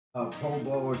Pro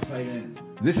Bowler tight end.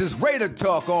 This is Raider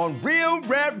Talk on Real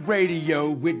Rap Radio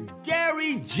with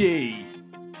Gary G.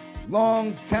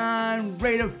 Long-time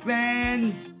Raider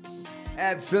fan.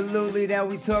 Absolutely. Now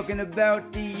we talking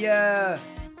about the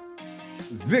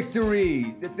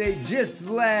victory that they just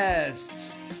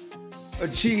last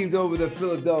achieved over the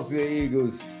Philadelphia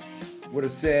Eagles. What a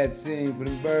sad scene for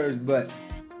the Birds, but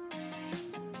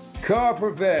Carr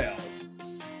prevails.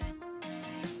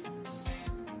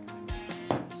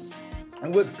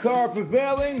 And with Carr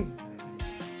prevailing,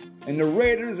 and the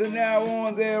Raiders are now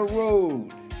on their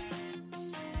road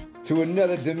to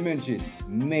another dimension.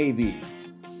 Maybe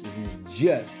this is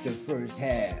just the first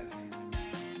half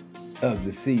of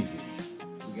the season.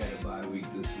 We got a bye week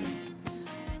this week.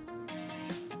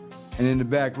 And in the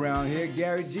background here,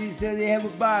 Gary G said they have a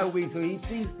bye week, so he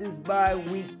thinks this bye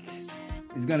week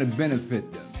is going to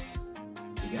benefit them.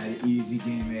 We got an easy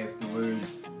game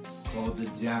afterwards called the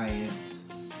Giants.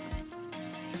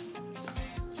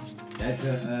 That's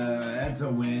a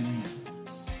win.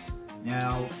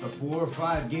 Now, the 4 or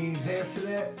 5 games after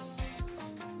that,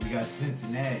 we got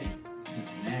Cincinnati.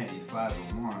 Cincinnati's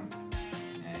 5-1.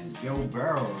 And Joe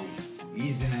Burrow,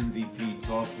 he's an MVP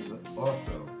also.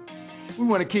 We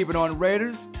want to keep it on the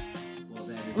Raiders.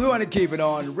 We want to keep it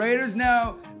on the Raiders.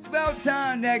 Now, it's about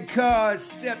time that Carr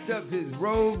stepped up his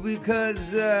role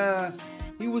because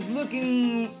he was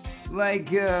looking like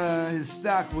his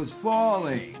stock was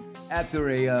falling after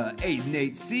a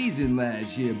 8-8 season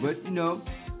last year. But, you know,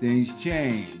 things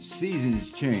change.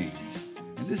 Seasons change.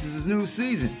 And this is a new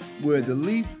season where the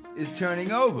leaf is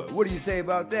turning over. What do you say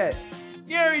about that,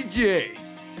 Gary J?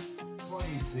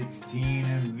 2016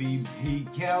 MVP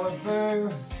caliber.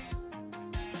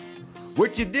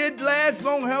 What you did last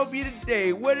won't help you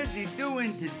today. What is he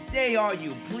doing today? Are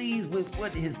you pleased with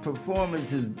what his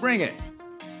performance is bringing?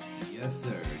 Yes,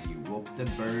 sir. He whooped the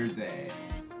Birds' ass.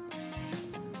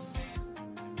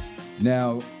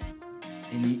 Now,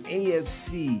 in the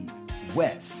AFC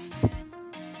West,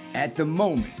 at the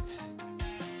moment,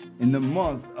 in the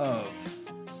month of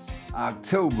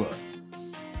October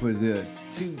for the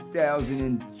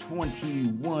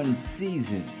 2021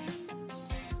 season,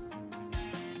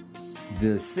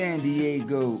 the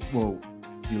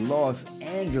Los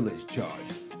Angeles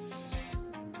Chargers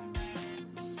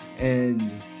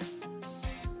and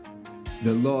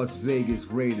the Las Vegas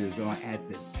Raiders are at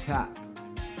the top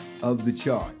of the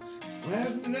charts. What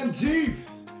happened to them Chiefs?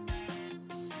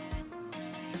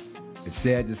 It's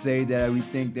sad to say that we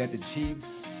think that the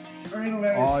Chiefs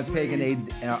are taking a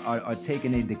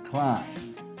decline.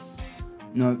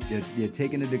 You know, they're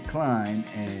taking a decline,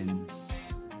 and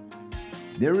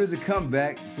there is a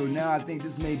comeback. So now I think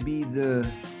this may be the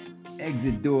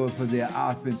exit door for their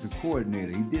offensive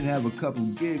coordinator. He did have a couple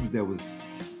gigs that was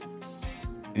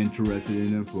interested in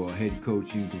him for a head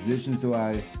coaching position. So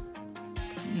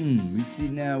we see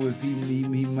now if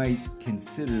he might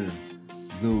consider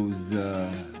those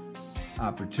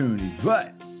opportunities.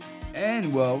 But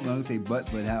I'm gonna say but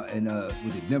how and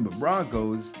with the Denver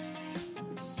Broncos,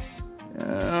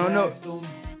 I don't know.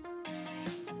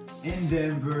 In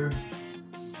Denver.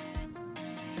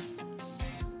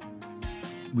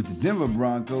 With the Denver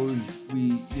Broncos,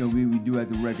 we do have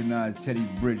to recognize Teddy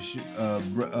Bridgewater's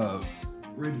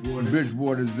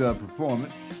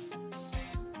performance.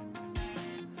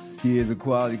 He is a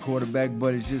quality quarterback,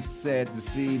 but it's just sad to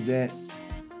see that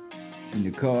when the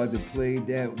cards are played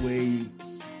that way,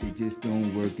 they just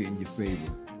don't work in your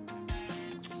favor.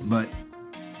 But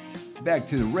back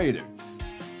to the Raiders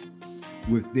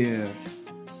with their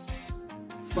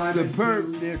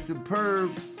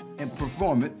superb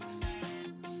performance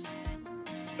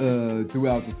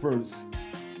throughout the first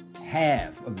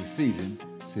half of the season.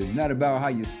 So it's not about how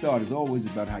you start, it's always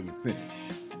about how you finish.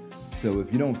 So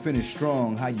if you don't finish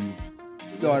strong, how you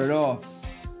started off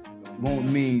won't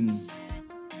mean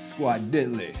squat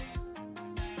diddly.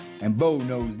 And Bo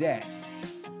knows that.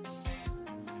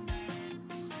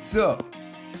 So,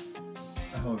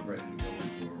 I was ready to go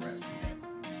into a rap.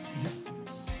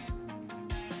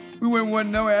 We wouldn't want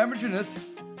no amateurness.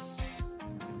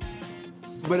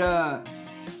 But,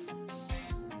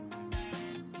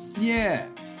 yeah.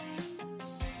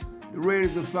 The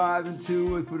Raiders are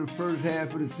 5-2 for the first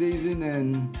half of the season,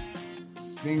 and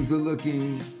things are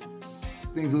looking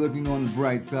on the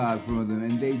bright side for them.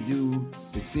 And they do.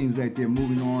 It seems like they're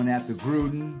moving on after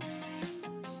Gruden.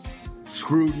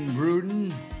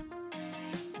 Gruden.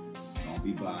 Don't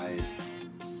be biased.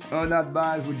 Oh, not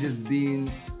biased. We're just being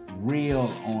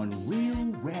real on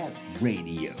Real Rap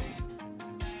Radio.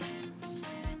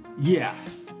 Yeah.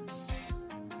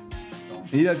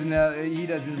 He doesn't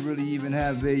really even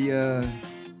have a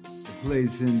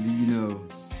place in the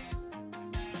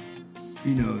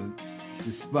you know,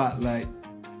 the spotlight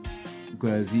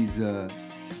because he's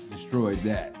destroyed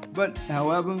that. But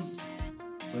however,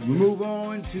 we move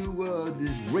on to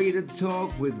this Raider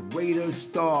talk with Raider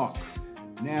Stark.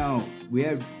 Now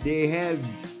they have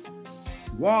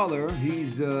Waller.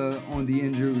 He's on the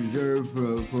injury reserve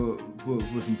for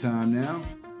some time now,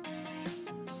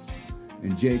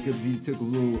 and Jacobs he took a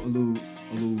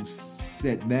little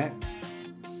setback.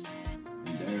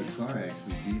 And Derek Carr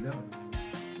actually beat up.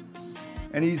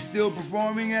 And he's still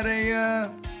performing at a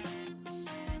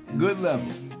good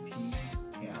level.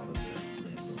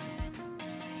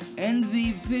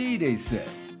 MVP, they say.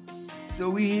 So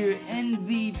we hear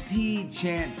MVP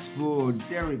chants for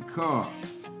Derek Carr.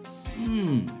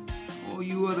 All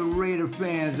you other Raider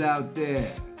fans out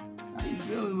there, how you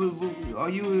feeling? Are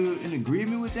you in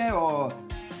agreement with that, or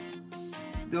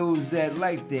those that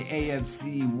like the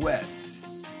AFC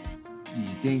West? Do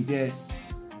you think that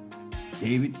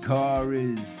David Carr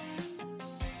is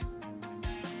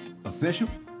official?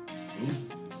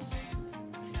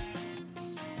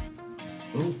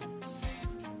 Who?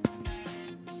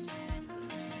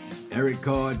 Eric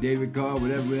Carr, David Carr,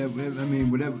 whatever,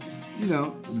 you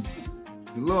know,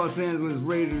 the Los Angeles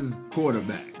Raiders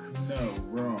quarterback. No,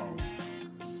 wrong.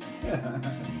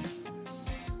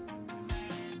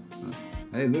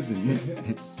 Hey,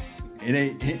 listen,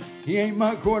 he ain't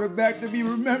my quarterback to be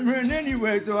remembering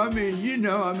anyway. So but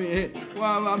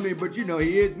you know,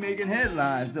 he is making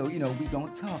headlines. So you know, we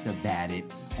gonna talk about it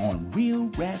on Real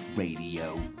Rap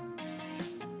Radio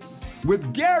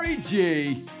with Gary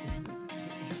G.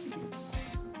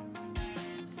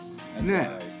 That's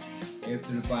Now, right.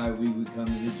 After the bye week, we come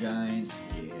to the Giants.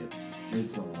 Yeah,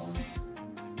 it's on.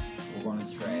 We're gonna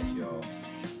trash y'all.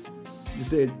 you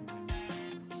said,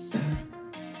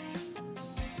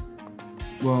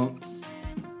 well,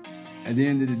 at the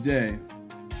end of the day,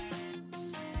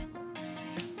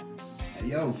 Hey,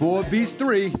 yo, 4 Flacco- beats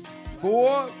 3.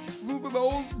 4 Super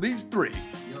Bowls beats 3.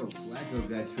 Yo, Flacco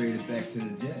got traded back to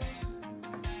the Jets.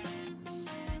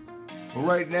 But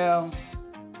right now,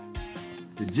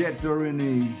 the Jets are in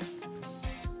a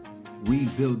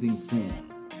rebuilding form.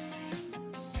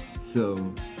 So,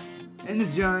 and the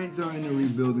Giants are in a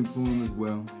rebuilding form as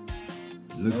well.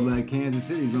 Looks like Kansas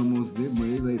City's almost there,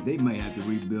 but they might have to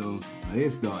rebuild. They're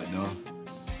starting off.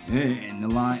 And the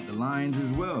Lions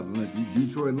as well. The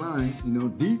Detroit Lions, you know,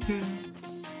 D10.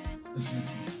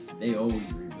 They always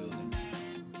rebuilding.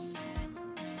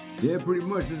 Yeah, pretty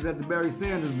much. Since at the Barry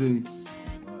Sanders day,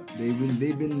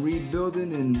 they've been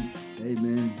rebuilding, and hey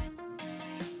man,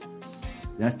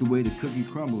 that's the way the cookie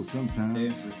crumbles sometimes.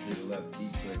 Stanford should have left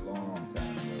Detroit a long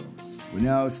time ago. But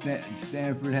now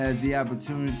Stanford has the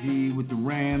opportunity with the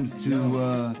Rams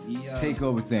to take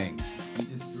over things. He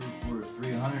just threw for a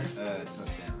 300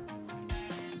 touchdown.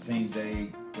 The same day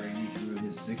Brady threw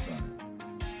his 600.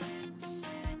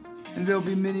 And there'll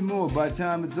be many more. By the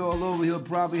time it's all over, he'll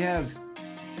probably have,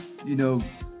 you know,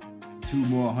 2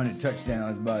 more 100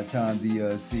 touchdowns by the time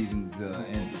the season's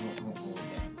ended.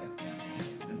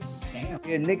 Damn.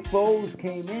 Yeah, Nick Foles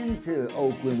came into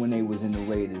Oakland when they was in the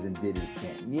Raiders and did his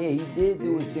thing. Yeah, he did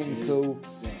do his thing.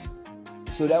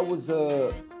 So that was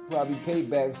probably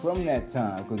payback from that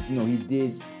time, because you know he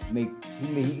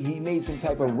made some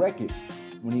type of record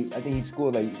when I think he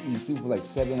scored he threw for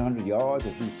 700 yards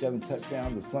or threw 7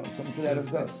 touchdowns or something to that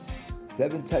effect.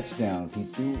 7 touchdowns he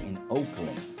threw in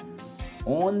Oakland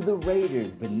on the Raiders,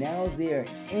 but now they're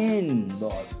in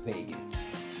Las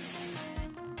Vegas.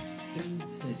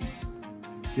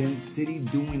 Sin City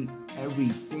doing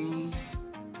everything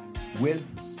with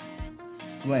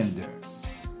splendor.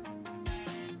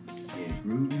 Yeah,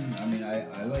 Gruden. I mean,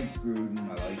 I like Gruden.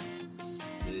 I like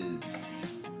his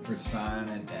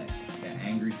persona, that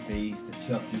angry face, the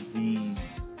Chucky theme.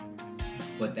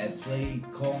 But that play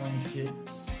calling shit,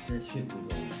 that shit was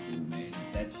old school, man.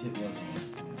 That shit wasn't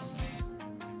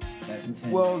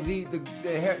old. Well,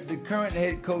 the current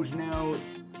head coach now,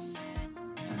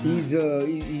 he's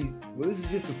well, this is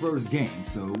just the first game,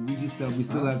 so we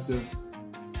still have to.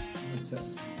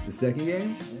 The second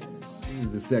game? Yeah. This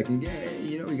is the second game.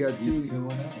 You know, we got He's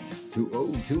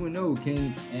 2-0.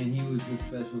 Can and he was a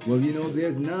special. well, you know,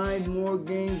 there's 9 more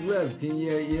games left. Can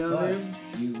you know what I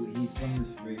mean? He's coming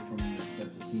straight from the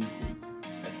special team coach.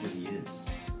 That's what he is.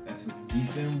 That's what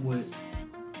he's been with.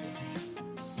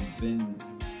 He's been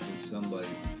with somebody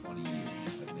for 20 years,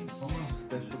 I think.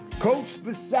 Special. Coach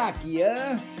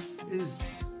Bisaccia is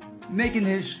making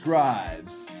his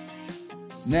strides.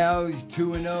 Now he's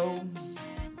 2-0.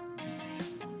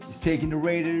 He's taking the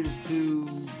Raiders to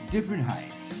different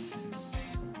heights.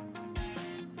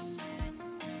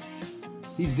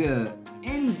 He's an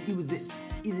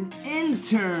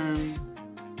intern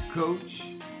coach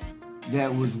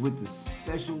that was with the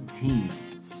special teams.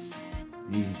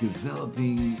 He's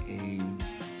developing a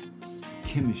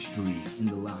chemistry in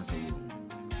the locker room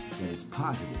that is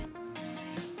positive.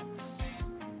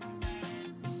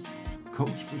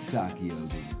 Coach Bisaccia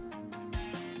of the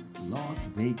Las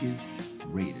Vegas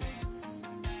Raiders.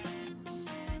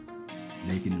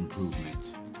 Make an improvement.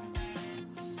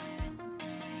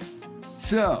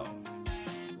 So,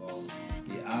 well,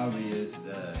 the obvious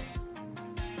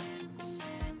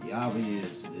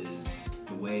is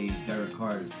the way Derek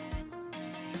Carr's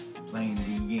playing the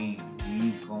game.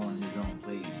 He's calling his own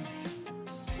plays,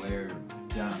 where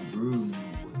John Gruden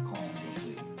was calling the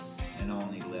plays and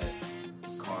only let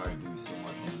Carr do so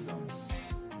much on his own.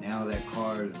 Now that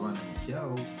Carr is running the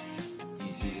show, do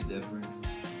you see the difference?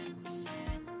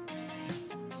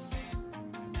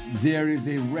 there is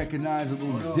a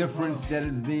recognizable difference that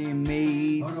is being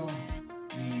made. Hold on.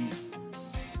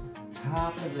 The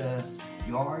top of the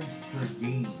yards per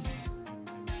game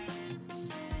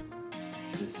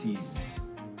this season.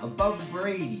 Above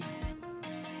Brady,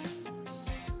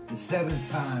 the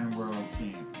 7-time world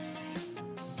champion.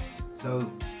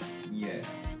 So, yeah,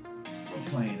 we're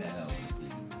playing the hell this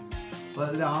season.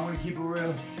 But no, I'm going to keep it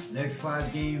real. Next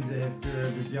 5 games after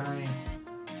the Giants,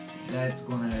 that's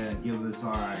going to give us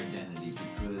our identity,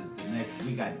 because the next,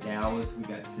 we got Dallas, we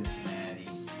got Cincinnati,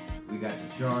 we got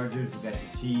the Chargers, we got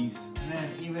the Chiefs. And then,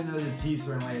 even though the Chiefs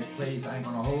are in last place, I ain't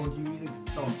going to hold you. You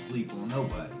don't sleep on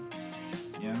nobody.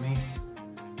 You know what I mean?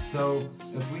 So,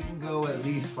 if we can go at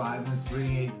least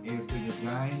 5-3 after the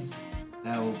Giants,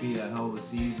 that will be a hell of a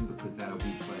season, because that'll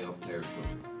be playoff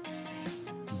territory.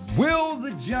 Will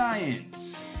the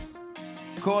Giants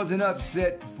cause an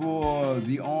upset for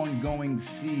the ongoing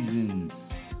season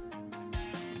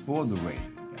for the Raiders?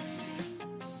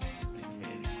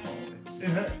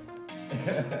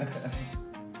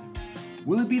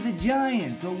 Will it be the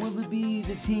Giants, or will it be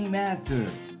the team after?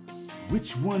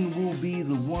 Which one will be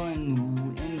the one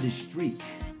who end the streak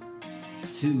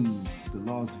to the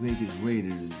Las Vegas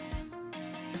Raiders'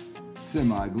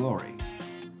 semi-glory?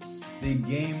 Big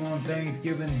game on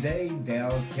Thanksgiving Day,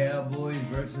 Dallas Cowboys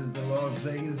versus the Las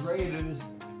Vegas Raiders.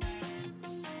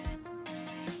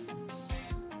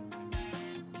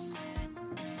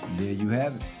 There you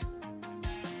have it.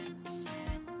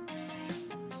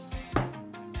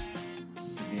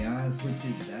 To be honest with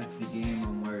you, that's the game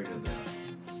I'm worried about.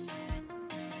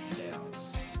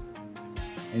 Dallas.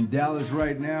 And Dallas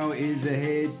right now is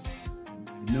ahead,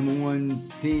 number 1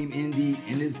 team in the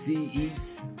NFC East.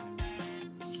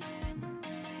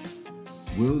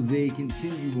 Will they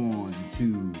continue on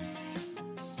to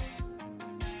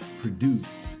produce?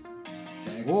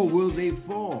 Or will they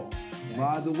fall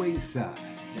by the wayside?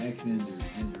 Dak's injury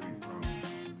prone.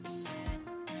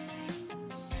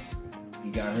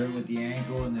 He got hurt with the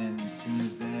ankle, and then as soon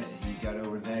as that, he got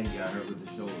over that, he got hurt with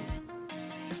the shoulder.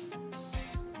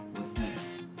 What's next?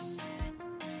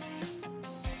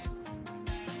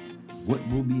 What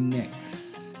will be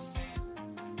next?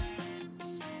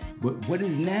 But what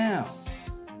is now?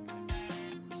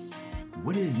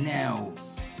 What is now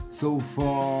so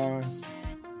far?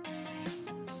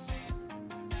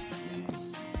 And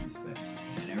respect.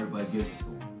 And everybody gives it to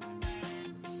him.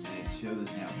 And it shows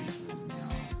now, because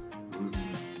now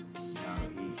Gruden,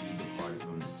 he departed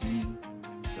from the team.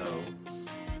 So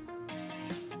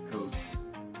Coach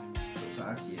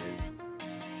Bisaccia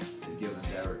is giving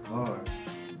Derek Carr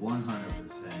 100%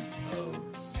 of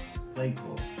play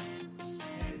call.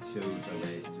 And it shows the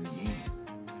last 2 games.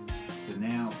 So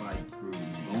now, by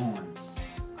Gruden gone,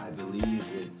 I believe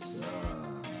it's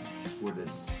for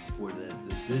the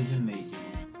decision making.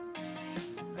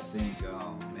 I think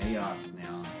Mayock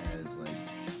now has like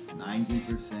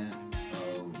 90%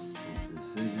 of the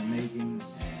decision making,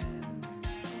 and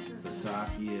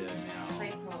Bisaccia now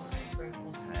has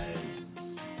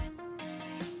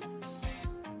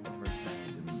a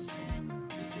percentage in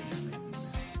decision making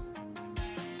now.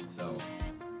 So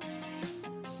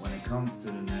when it comes to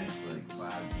the next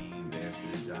 5 games after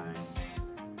the Giants,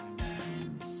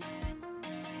 and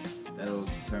that'll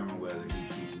determine whether he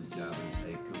keeps his job as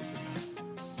head coach or not.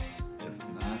 If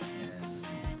not, and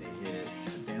they hit a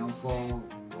downfall,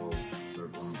 well, they're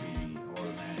going to be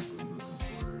automatically looking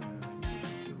for a new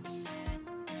coach.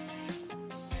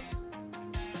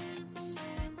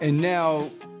 And now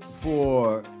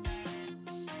for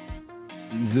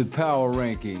the power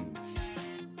rankings.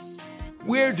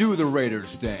 Where do the Raiders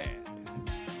stand?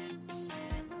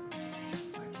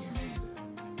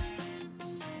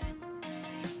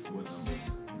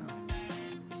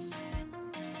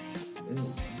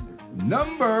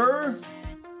 Number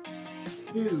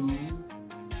 2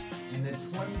 in the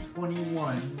 2020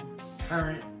 2021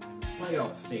 current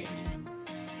playoff standings.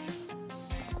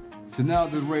 So now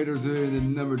the Raiders are in the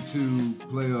number 2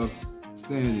 playoff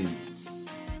standings.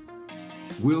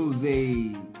 Will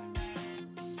they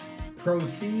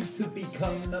proceed to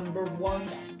become number 1?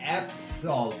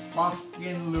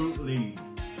 Absolutely.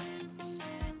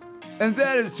 And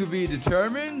that is to be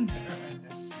determined.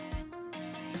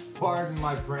 Pardon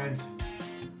my French.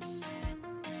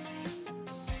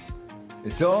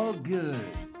 It's all good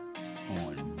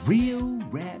on Real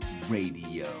Rap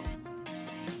Radio.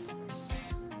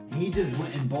 He just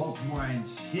went in Baltimore and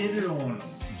shitted on him.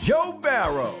 Joe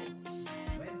Barrow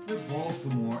Went to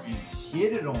Baltimore and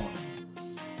shitted on him.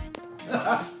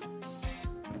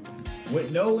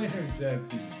 With no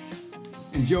interception.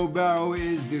 And Joe Barrow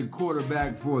is the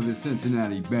quarterback for the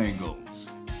Cincinnati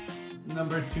Bengals.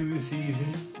 Number 2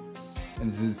 season. And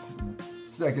it's his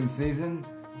second season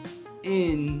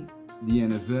in the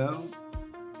NFL.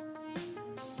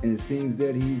 And it seems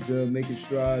that he's making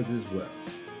strides as well.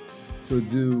 So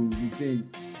do you think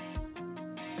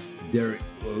you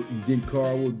think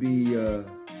Carr would be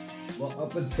well,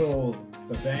 up until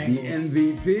the Bengals, the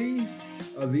MVP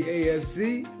of the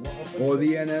AFC or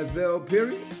the NFL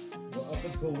period? Well, up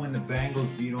until when the Bengals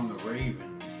beat on the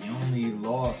Ravens, the only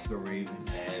loss the Ravens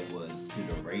had was to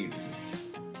the Raiders.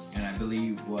 And I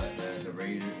believe the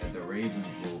Ravens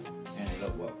ended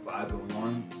up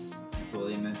 5-1 until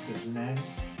they met Cincinnati.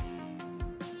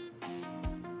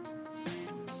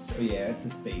 So yeah, it's a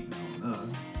statement on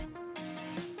us.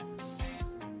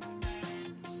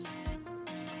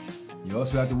 You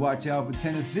also have to watch out for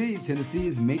Tennessee. Tennessee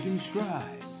is making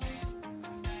strides.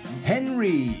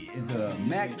 Henry is a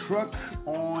Mack truck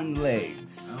on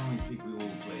legs. I don't think we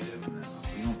will play them in that.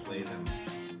 We don't play them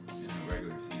in the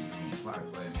regular season. We probably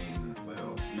play them in the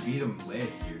playoffs. We beat them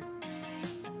last year.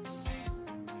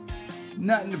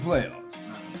 Not in the playoffs.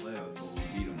 Not in the playoffs, but we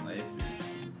beat them last year.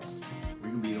 We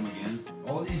can beat them again.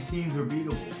 All these teams are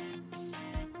beatable.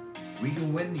 We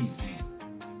can win these teams.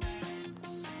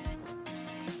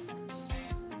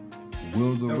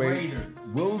 Will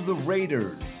the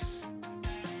Raiders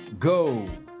go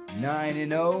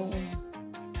 9-0?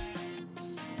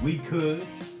 We could,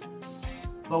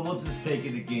 but we'll just take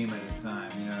it a game at a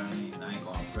time. You know what I mean? I ain't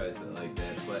gonna press it like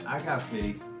that, but I got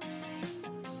faith.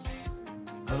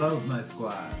 I love my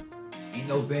squad. Ain't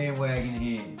no bandwagon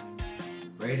here.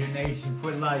 Raider Nation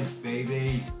for life,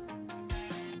 baby.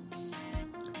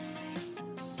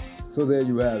 So there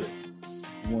you have it.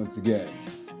 Once again,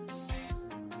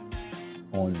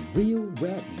 on Real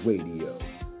Rap Radio.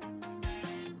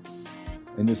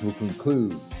 And this will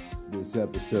conclude this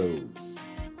episode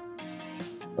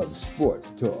of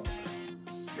Sports Talk.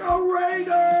 Go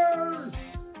Raiders!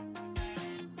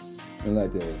 I'd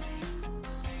like to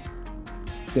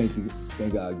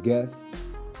thank our guest,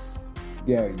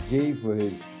 Gary G, for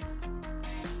his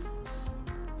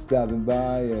stopping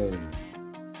by and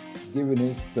giving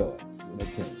his thoughts and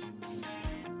opinions.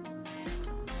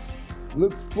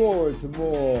 Look forward to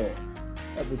more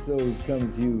episodes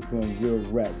coming to you from Real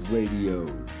Rap Radio.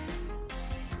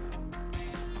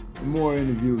 And more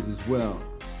interviews as well.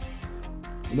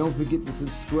 And don't forget to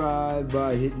subscribe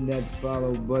by hitting that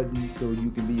follow button so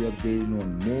you can be updated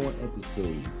on more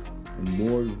episodes and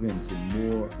more events and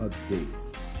more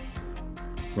updates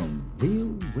from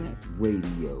Real Rap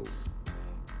Radio.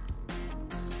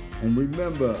 And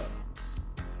remember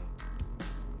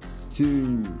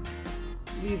to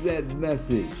leave that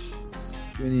message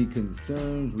for any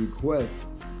concerns,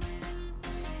 requests,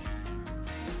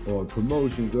 or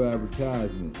promotions or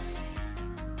advertisements.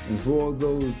 And for all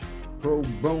those pro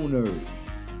boners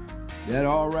that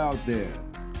are out there,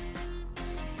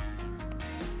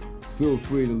 feel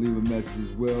free to leave a message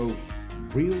as well.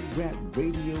 Real Rap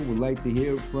Radio would like to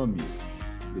hear from you.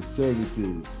 The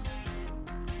services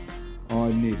are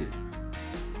needed.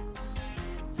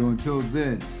 So until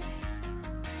then,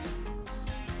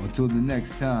 until the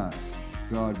next time,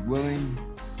 God willing,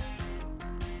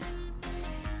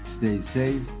 stay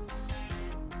safe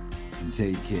and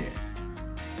take care.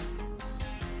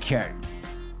 Carry.